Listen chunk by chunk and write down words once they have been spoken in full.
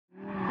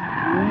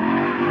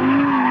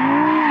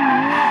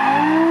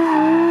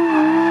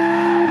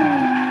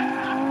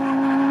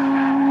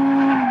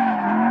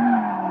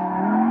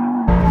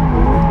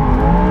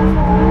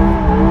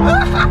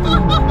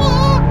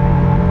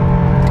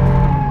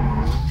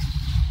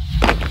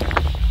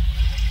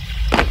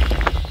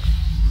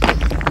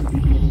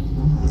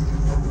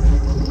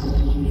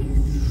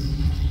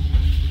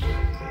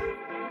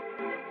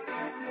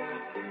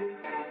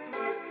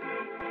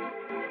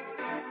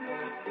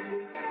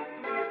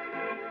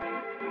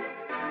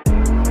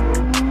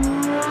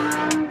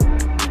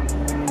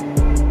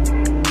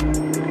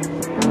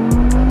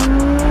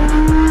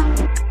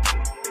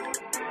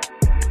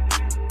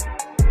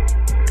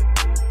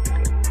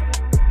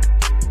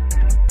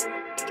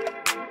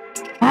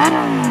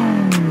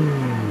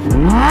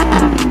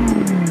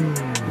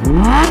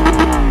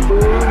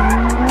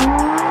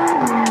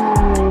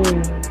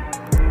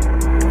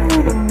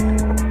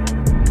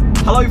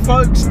Hello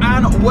folks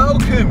and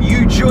welcome.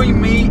 You join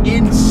me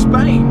in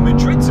Spain,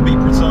 Madrid to be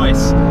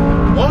precise.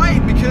 Why?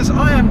 Because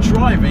I am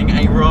driving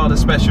a rather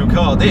special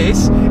car.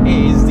 This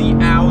is the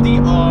Audi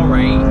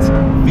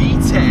R8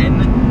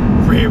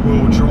 V10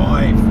 rear-wheel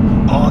drive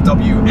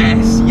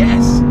RWS.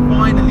 Yes,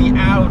 finally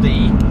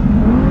Audi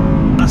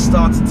has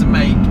started to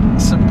make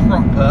some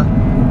proper,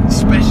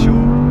 special,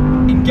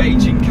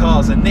 engaging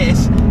cars, and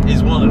this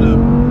is one of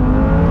them.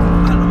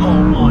 And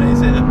oh my,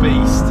 is it a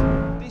beast.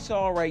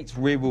 R8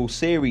 rear-wheel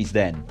series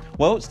then?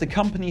 Well, it's the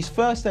company's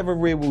first ever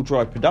rear-wheel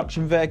drive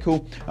production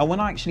vehicle, and when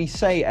I actually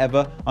say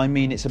ever, I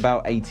mean it's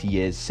about 80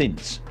 years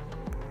since.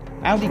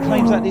 Audi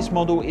claims that this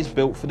model is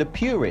built for the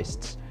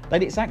purists,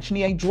 that it's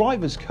actually a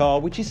driver's car,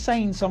 which is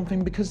saying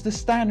something because the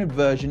standard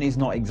version is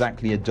not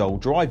exactly a dull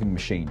driving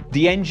machine.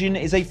 The engine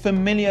is a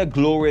familiar,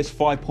 glorious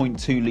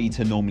 5.2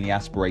 litre normally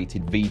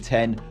aspirated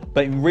V10,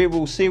 but in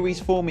rear-wheel series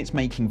form it's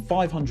making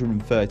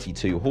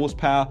 532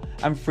 horsepower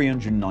and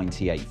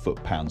 398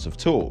 foot-pounds of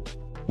torque.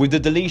 With the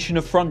deletion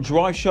of front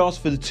drive shafts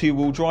for the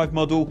two-wheel drive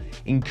model,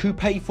 in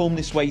coupe form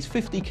this weighs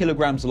 50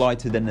 kilograms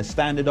lighter than the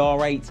standard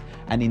R8,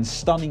 and in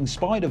stunning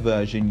Spider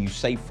version you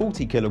save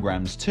 40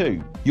 kilograms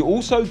too. You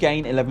also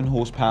gain 11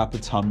 horsepower per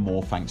tonne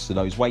more thanks to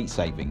those weight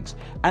savings,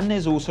 and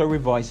there's also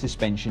revised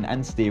suspension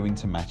and steering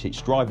to match its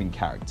driving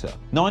character.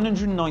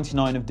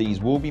 999 of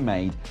these will be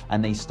made,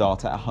 and they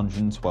start at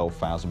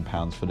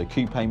 £112,000 for the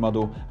coupe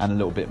model and a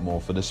little bit more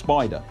for the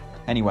Spider.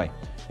 Anyway,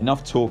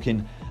 enough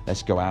talking,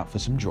 let's go out for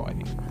some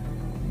driving.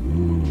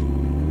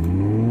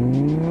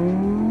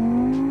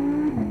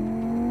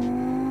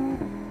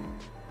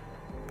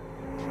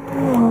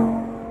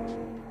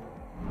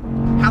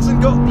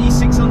 Hasn't got the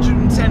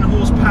 610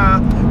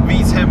 horsepower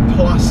V10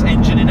 Plus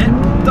engine in it.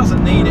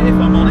 Doesn't need it if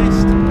I'm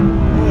honest.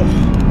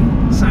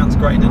 Oh, sounds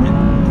great, doesn't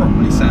it?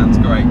 Probably sounds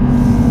great.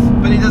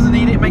 But it doesn't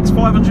need it. It makes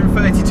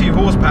 532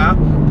 horsepower.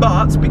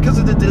 But because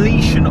of the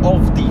deletion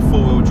of the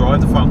four-wheel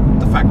drive, the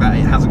fact that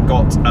it hasn't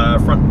got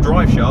front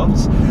drive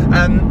shafts,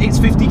 it's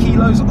 50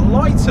 kilos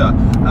lighter.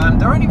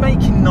 They're only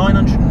making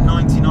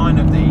 999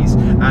 of these,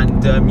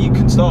 and you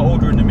can start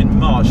ordering them in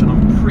March, and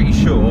I'm pretty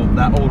sure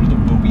that all of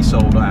them will be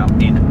sold out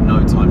in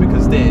no time,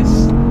 because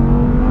this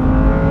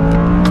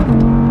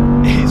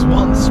is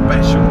one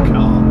special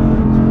car.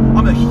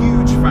 I'm a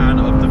huge fan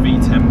of the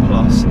V10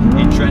 Plus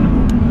in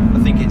general. I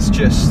think it's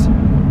just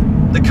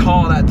the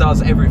car that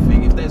does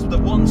everything. If there's the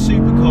one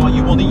supercar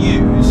you want to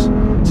use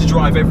to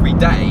drive every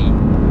day,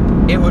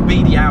 it would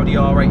be the Audi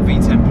R8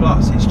 V10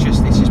 Plus. It's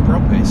just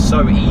proper. It's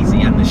so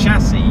easy, and the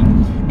chassis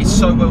is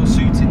so well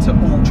suited to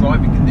all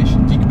driving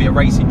conditions. You can be a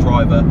racing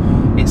driver,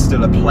 it's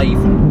still a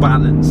playful,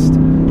 balanced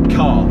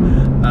car.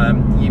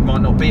 You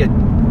might not be a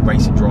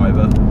racing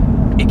driver,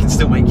 it can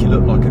still make you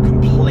look like a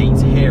complete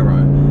hero.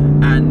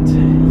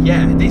 And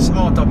yeah, this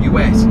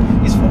RWS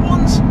is for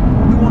ones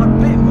who want a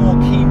bit more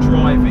keen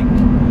driving,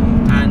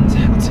 and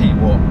I'll tell you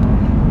what,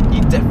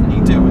 you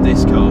definitely do with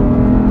this car.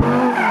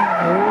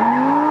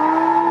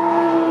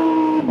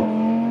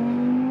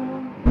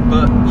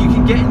 But you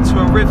can get into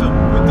a rhythm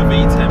with the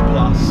V10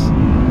 Plus.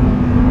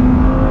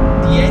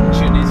 The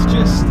engine is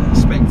just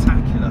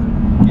spectacular,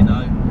 you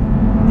know.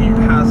 It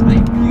has a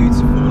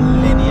beautiful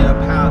linear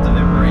power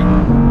delivery,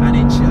 and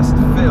it just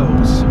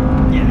feels,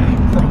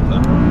 yeah, proper.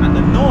 And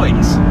the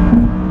noise.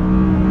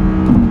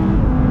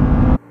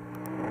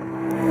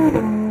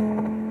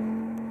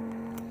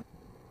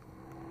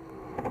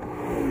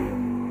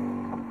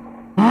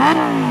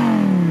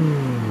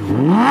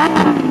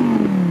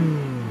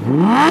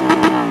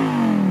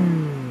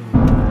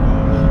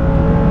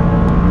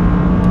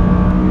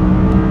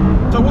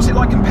 So what's it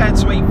like compared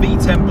to a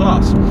V10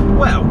 Plus?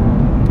 Well,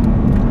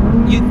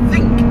 you'd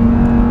think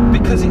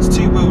because it's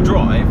two-wheel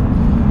drive,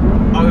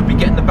 I would be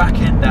getting the back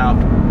end out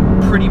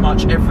pretty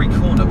much every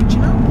corner, but you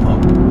know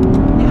what?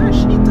 It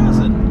actually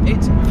doesn't.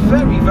 It's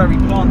very, very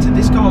planted.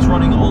 This car's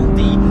running on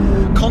the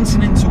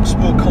Continental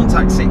Sport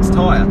Contact 6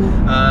 tyre.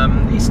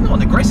 It's not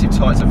an aggressive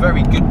tyre, it's a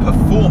very good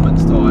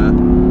performance tyre.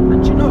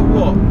 And you know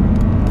what?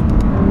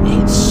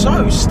 It's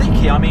so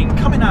sticky. I mean,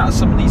 coming out of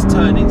some of these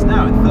turn-ins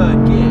now in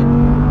third gear,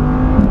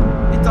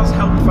 it does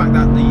help the fact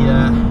that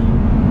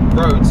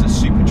the roads are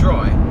super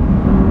dry.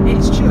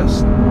 It's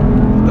just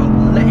got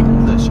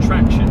endless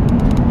traction,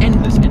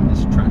 endless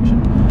traction,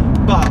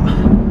 but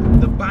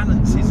the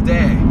balance is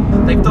there.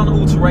 They've done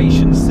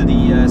alterations to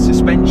the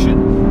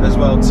suspension as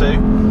well too,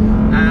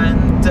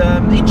 and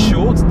in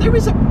short, there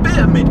is a bit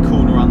of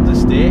mid-corner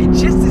understeer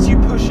just as you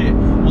push it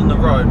on the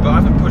road, but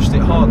I haven't pushed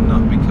it hard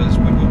enough because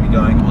we will be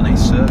going on a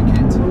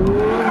circuit.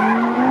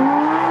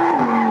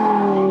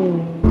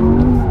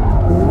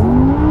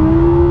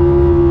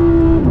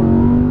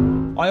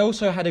 I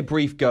also had a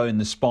brief go in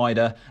the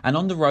Spider, and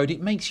on the road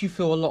it makes you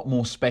feel a lot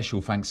more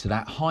special thanks to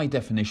that high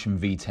definition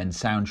V10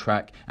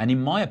 soundtrack and,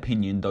 in my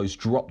opinion, those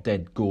drop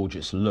dead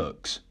gorgeous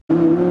looks.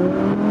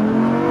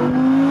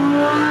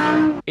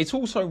 It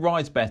also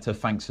rides better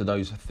thanks to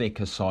those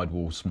thicker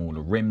sidewall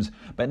smaller rims,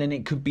 but then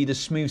it could be the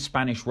smooth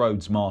Spanish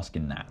roads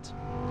masking that.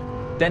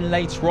 Then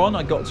later on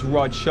I got to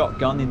ride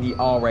shotgun in the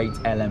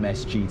R8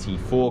 LMS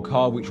GT4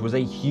 car, which was a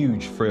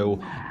huge thrill,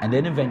 and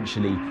then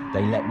eventually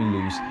they let me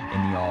loose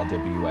in the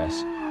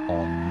RWS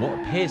on what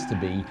appears to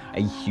be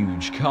a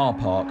huge car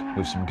park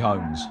with some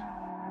cones.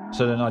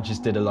 So then I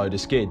just did a load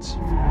of skids.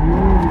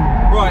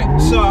 Right,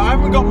 so I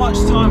haven't got much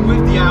time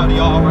with the Audi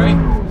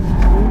R8.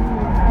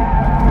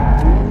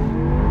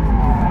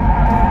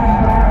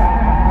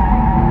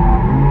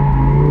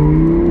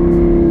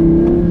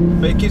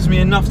 It gives me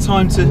enough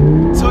time to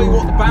tell you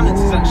what the balance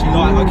is actually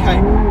like. Okay,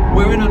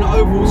 we're in an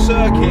oval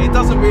circuit. It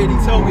doesn't really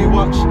tell me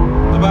much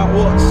about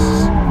what's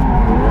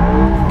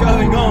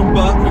going on,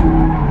 but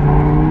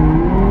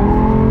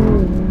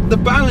the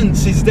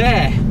balance is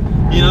there,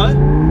 you know?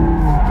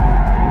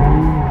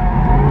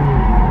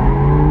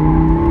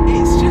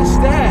 It's just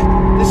there.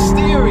 The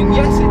steering,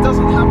 yes, it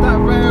doesn't have that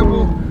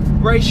variable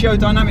ratio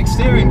dynamic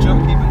steering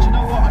jockey, but you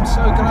know what? I'm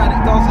so glad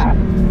it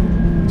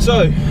doesn't.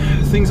 So,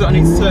 things that I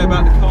need to tell you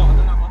about the car.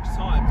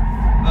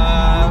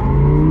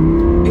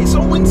 It's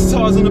on winter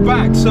tyres on the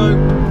back, so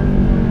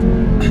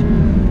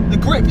the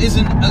grip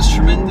isn't as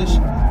tremendous.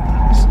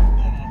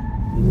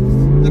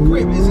 The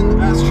grip isn't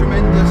as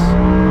tremendous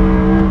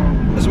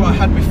as what I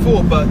had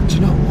before, but do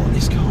you know what?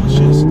 This car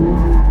just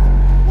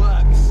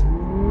works.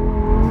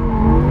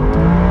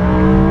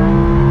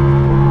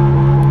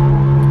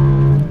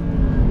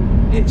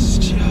 It's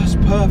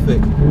just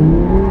perfect.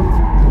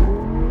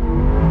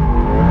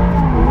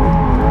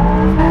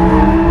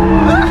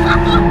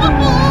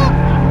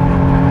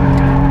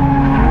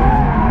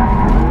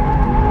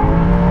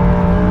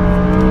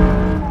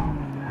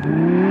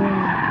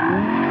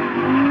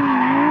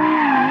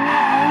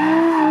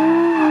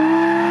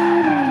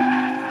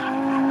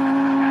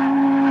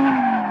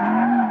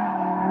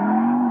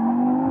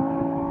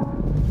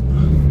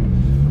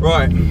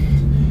 Right,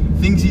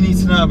 things you need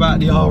to know about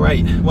the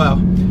R8.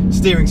 Well,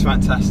 steering's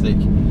fantastic.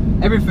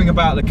 Everything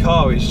about the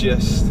car is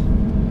just,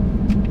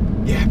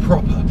 yeah,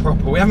 proper.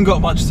 We haven't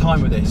got much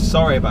time with this,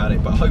 sorry about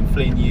it, but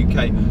hopefully in the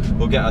UK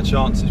we'll get our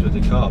chances with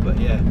the car. But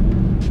yeah,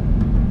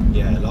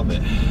 love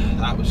it.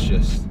 That was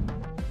just...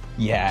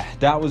 Yeah,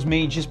 that was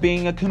me just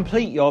being a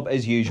complete yob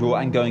as usual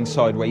and going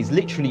sideways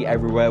literally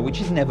everywhere, which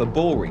is never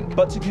boring.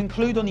 But to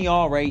conclude on the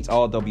R8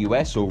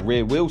 RWS or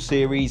rear wheel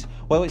series,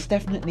 well, it's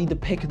definitely the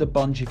pick of the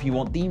bunch if you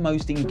want the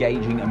most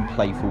engaging and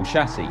playful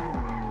chassis.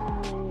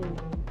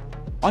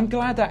 I'm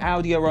glad that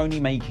Audi are only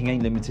making a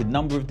limited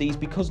number of these,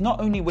 because not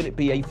only will it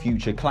be a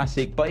future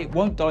classic, but it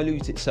won't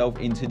dilute itself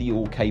into the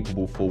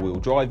all-capable four-wheel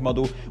drive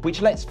model,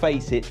 which, let's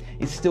face it,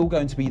 is still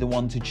going to be the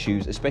one to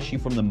choose, especially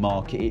from the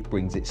market it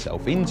brings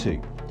itself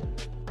into.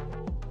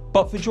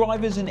 But for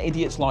drivers and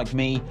idiots like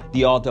me,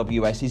 the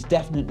RWS is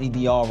definitely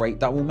the R8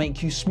 that will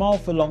make you smile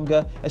for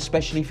longer,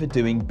 especially for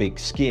doing big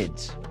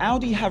skids.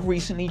 Audi have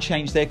recently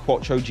changed their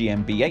Quattro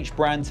GmbH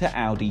brand to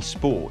Audi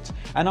Sport,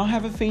 and I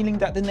have a feeling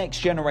that the next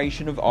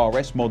generation of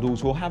RS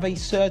models will have a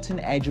certain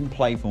edge and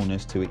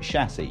playfulness to its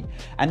chassis,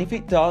 and if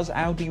it does,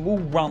 Audi will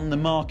run the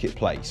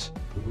marketplace.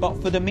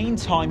 But for the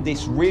meantime,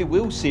 this rear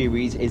wheel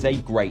series is a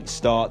great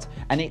start,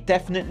 and it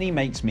definitely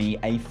makes me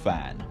a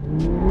fan.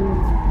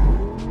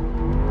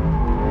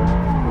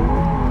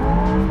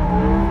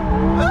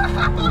 Ha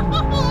ha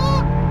ha!